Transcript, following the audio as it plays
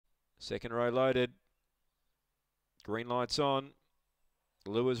Second row loaded. Green lights on.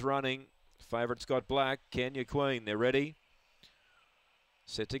 Lures running. Favourite's got black. Kenya Queen, they're ready.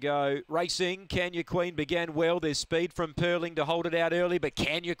 Set to go. Racing. Kenya Queen began well. There's speed from Pearling to hold it out early, but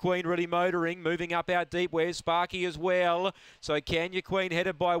Kenya Queen really motoring. Moving up out deep. Where's Sparky as well? So Kenya Queen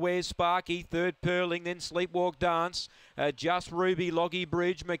headed by Where's Sparky. Third Pearling, then Sleepwalk Dance. Just Ruby, Loggy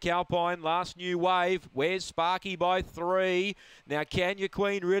Bridge, McAlpine, Last New Wave. Where's Sparky by 3. Now Kenya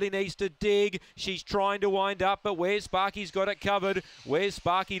Queen really needs to dig. She's trying to wind up, but Where's Sparky's got it covered. Where's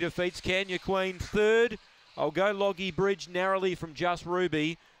Sparky defeats Kenya Queen. Third. I'll go Loggy Bridge narrowly from Just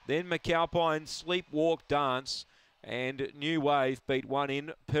Ruby. Then McAlpine, Sleepwalk Dance. And New Wave beat one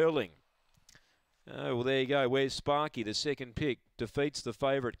in Pearling. Oh, well, there you go. Where's Sparky, the second pick, defeats the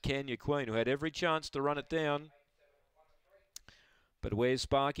favourite Kenya Queen, who had every chance to run it down. But Where's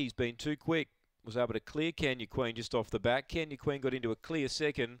Sparky's been too quick. Was able to clear Kenya Queen just off the back. Kenya Queen got into a clear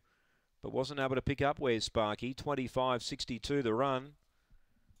second, but wasn't able to pick up Where's Sparky. 25.62 the run.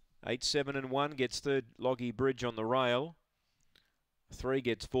 8, 7 and 1 gets third Loggy Bridge on the rail. 3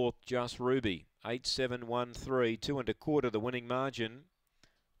 gets fourth Just Ruby. 8, 7, 1, 3. 2 1/4 the winning margin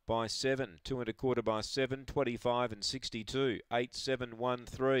by 7. 2 1/4 by 7. 25 and 62. 8, 7, 1,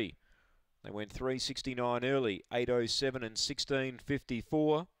 3. They went 3.69 early. 8.07 and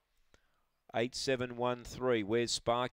 16.54. 8, 7, 1, 3. Where's Sparky?